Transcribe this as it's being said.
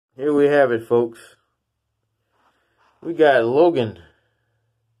Here we have it, folks. We got Logan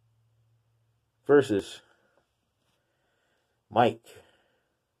versus Mike.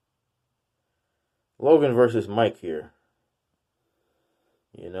 Logan versus Mike here.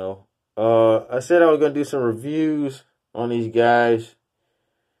 I said I was going to do some reviews on these guys.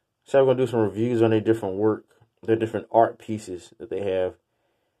 So I'm going to do some reviews on their different work, their different art pieces that they have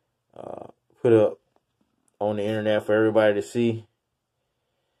put up on the internet for everybody to see.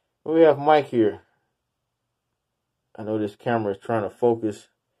 But we have Mike here. I know this camera is trying to focus,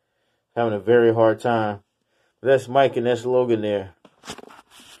 having a very hard time. But that's Mike and that's Logan there.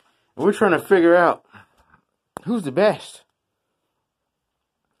 And we're trying to figure out who's the best.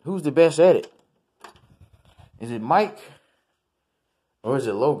 Who's the best at it? Is it Mike or is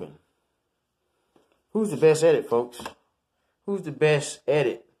it Logan? Who's the best at it, folks? Who's the best at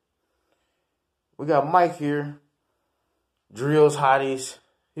it? We got Mike here. Drills hotties.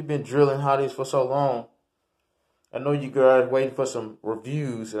 He's been drilling hotties for so long. I know you guys waiting for some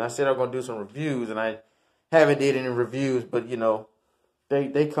reviews, and I said I'm going to do some reviews, and I haven't did any reviews, but,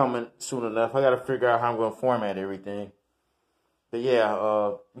 they coming soon enough. I got to figure out how I'm going to format everything. But,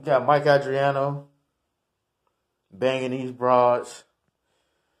 yeah, we got Mike Adriano banging these broads.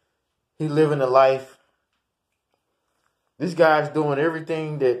 He living the life. This guy's doing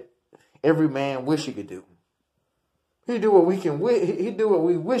everything that every man wish he could do. He do what we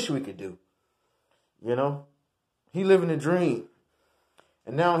wish we could do. He living the dream.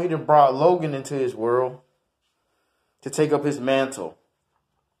 And now he done brought Logan into his world to take up his mantle.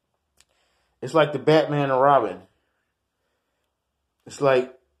 It's like the Batman and Robin. It's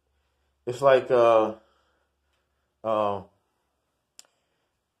like the Goku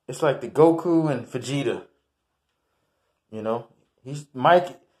and Vegeta.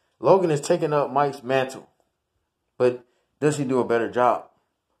 Logan is taking up Mike's mantle. But does he do a better job?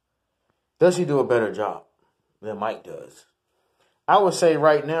 Does he do a better job than Mike does? I would say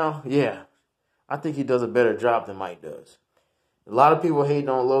right now, yeah. I think he does a better job than Mike does. A lot of people hating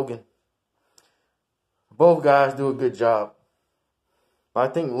on Logan. Both guys do a good job. But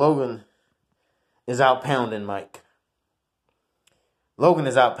I think Logan is out-pounding Mike. Logan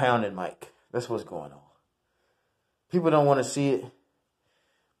is out-pounding Mike. That's what's going on. People don't want to see it.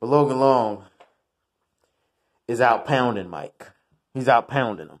 But Logan Long is out-pounding Mike. He's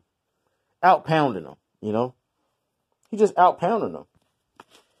out-pounding him. Out-pounding him, He's just out-pounding him.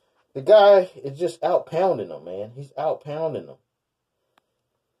 The guy is just out-pounding him, man. He's out-pounding him.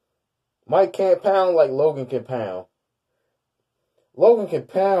 Mike can't pound like Logan can pound. Logan can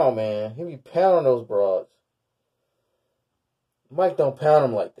pound, man. He be pounding those broads. Mike don't pound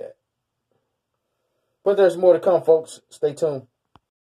him like that. But there's more to come, folks. Stay tuned.